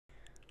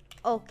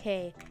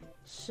Okay,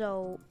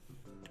 so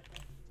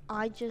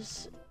I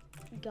just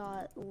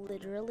got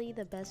literally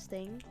the best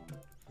thing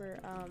for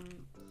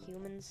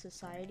human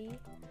society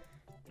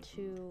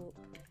to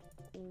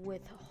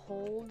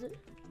withhold.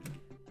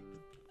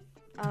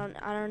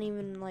 I don't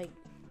even like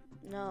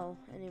know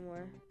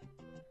anymore.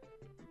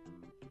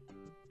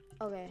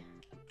 Okay.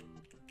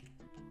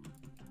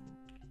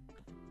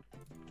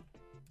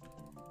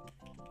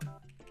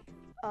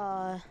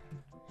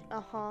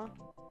 Uh-huh.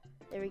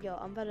 There we go.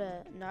 I'm about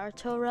to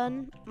Naruto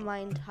run my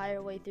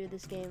entire way through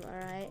this game,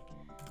 alright?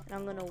 And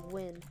I'm gonna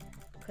win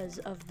because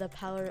of the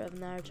power of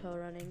Naruto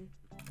running.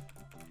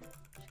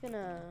 Just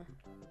gonna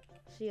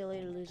see you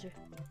later, loser.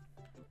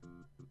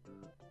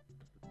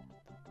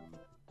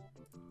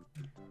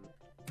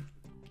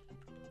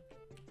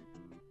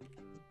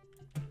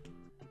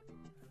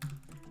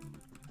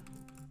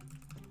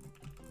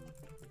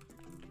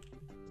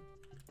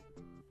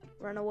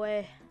 Run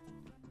away.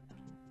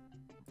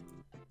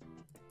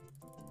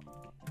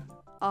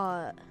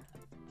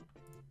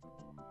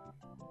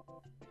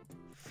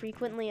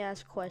 Frequently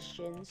asked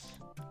questions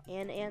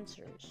and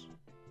answers.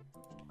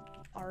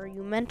 Are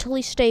you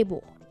mentally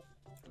stable?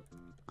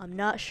 I'm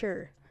not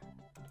sure.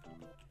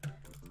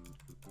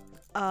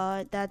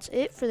 That's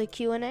it for the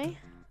Q&A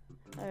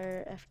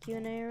or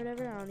FQ&A or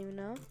whatever. I don't even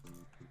know.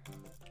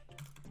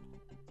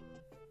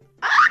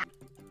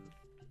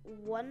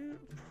 One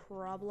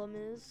problem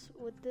is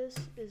with this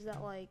is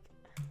that like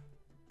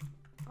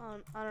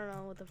I don't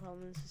know what the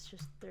problem is. It's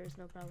just there's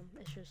no problem.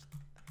 It's just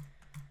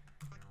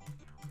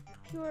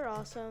pure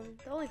awesome.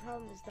 The only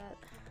problem is that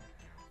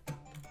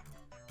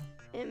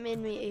it made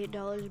me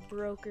 $8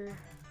 broker.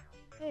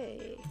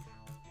 Hey.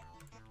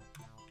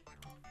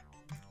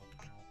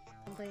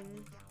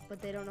 Something,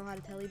 but they don't know how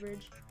to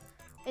telebridge.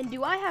 And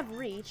do I have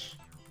reach?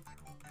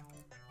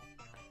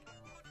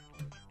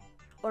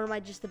 Or am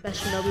I just the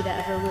best shinobi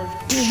that ever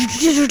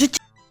lived?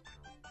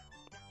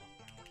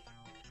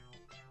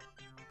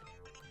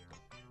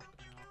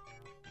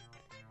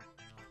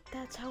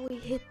 That's how we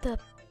hit the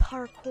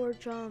parkour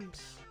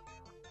jumps.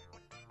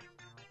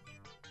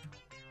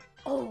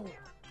 Oh.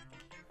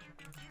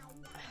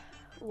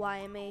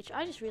 YMH.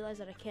 I just realized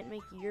that I can't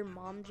make your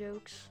mom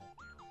jokes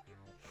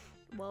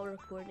while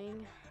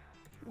recording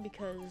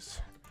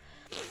because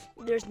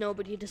there's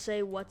nobody to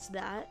say what's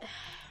that.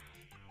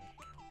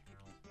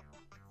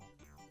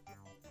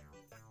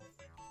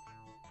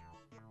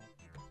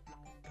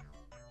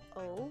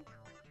 Oh,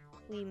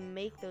 we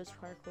make those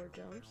parkour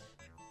jumps.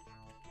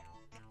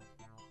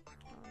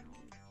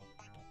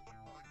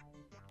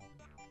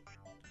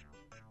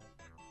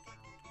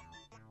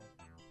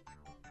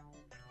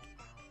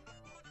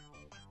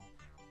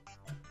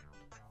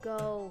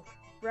 Go,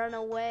 run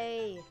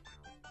away.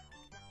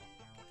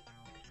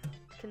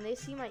 Can they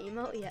see my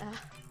emote? Yeah.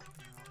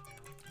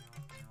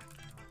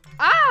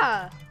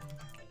 Ah!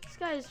 This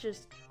guy is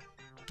just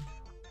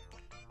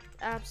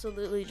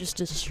absolutely just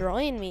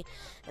destroying me.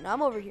 And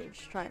I'm over here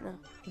just trying to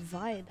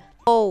vibe.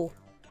 Oh.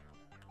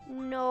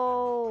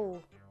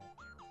 No.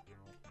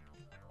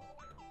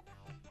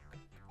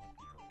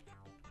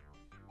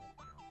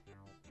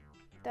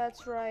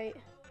 That's right.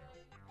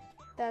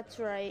 That's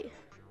right.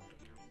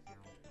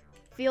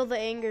 Feel the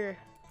anger.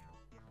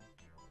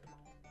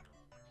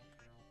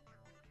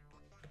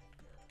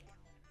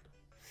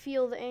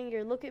 Feel the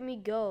anger. Look at me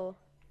go.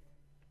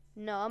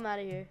 No, I'm out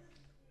of here.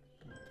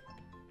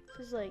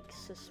 This is like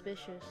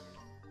suspicious.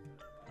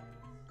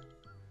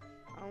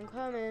 I'm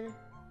coming.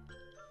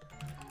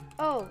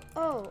 Oh,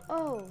 oh,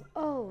 oh,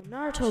 oh.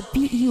 Naruto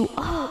beat you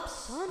up,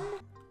 son.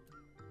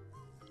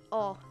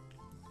 Oh.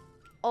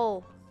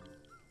 Oh.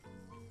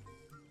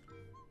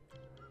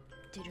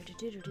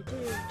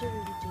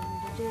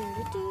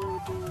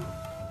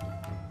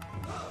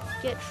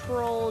 Get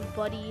trolled,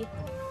 buddy.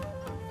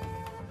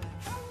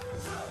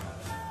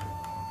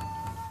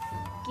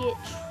 Get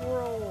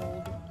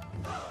trolled.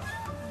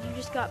 You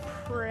just got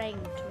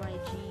pranked, my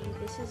G.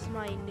 This is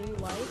my new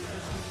life.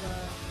 This is,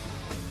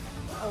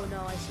 oh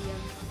no, I see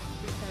him.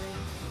 He's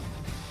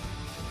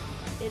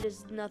coming. It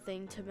is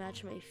nothing to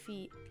match my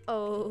feet.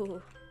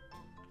 Oh.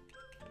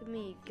 Let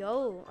me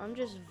go. I'm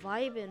just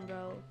vibing,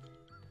 bro.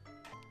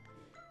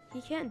 He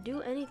can't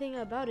do anything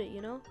about it,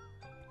 you know?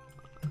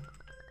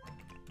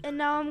 And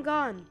now I'm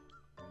gone.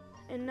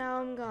 And now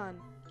I'm gone.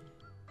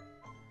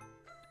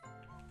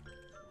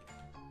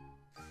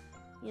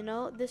 You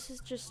know, this is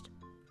just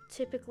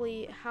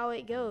typically how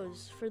it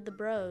goes for the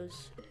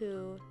bros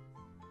who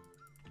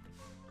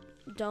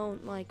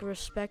don't like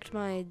respect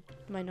my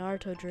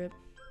Naruto drip.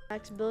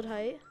 Max build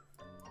height.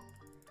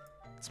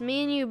 It's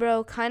me and you,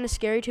 bro. Kind of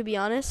scary, to be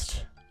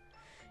honest.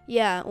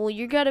 Yeah, well,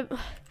 you gotta...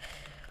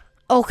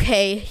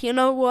 Okay, you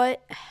know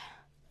what?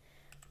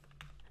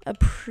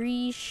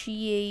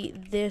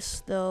 Appreciate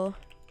this, though.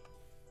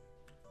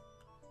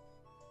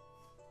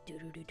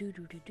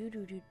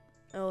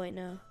 Oh, wait,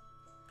 no.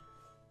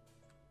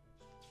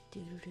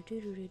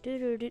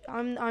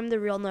 I'm the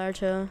real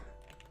Naruto.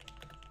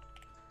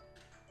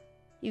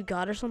 You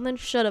got or something?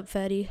 Shut up,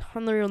 fatty.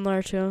 I'm the real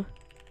Naruto.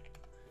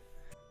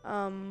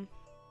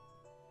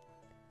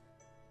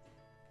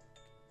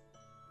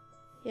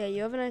 Yeah,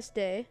 you have a nice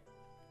day.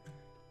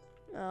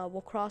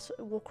 We'll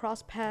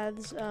cross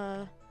paths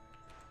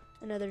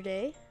another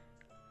day.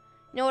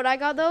 You know what I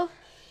got though?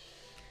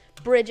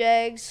 Bridge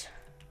eggs.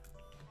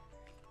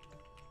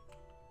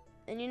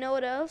 And you know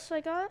what else I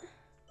got?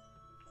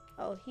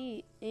 Oh,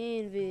 he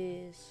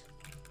invis.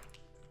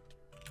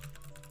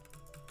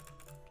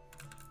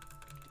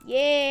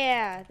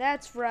 Yeah,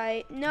 that's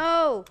right.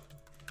 No!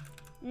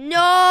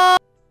 No!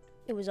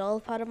 It was all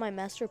part of my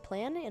master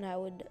plan, and I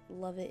would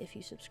love it if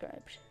you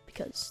subscribed,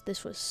 because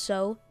this was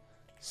so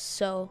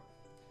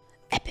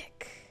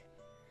epic.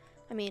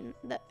 I mean,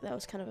 that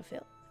was kind of a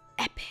fail.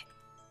 Epic.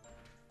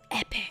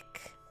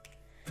 Epic.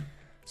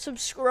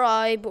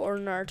 Subscribe or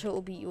Naruto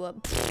will beat you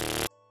up.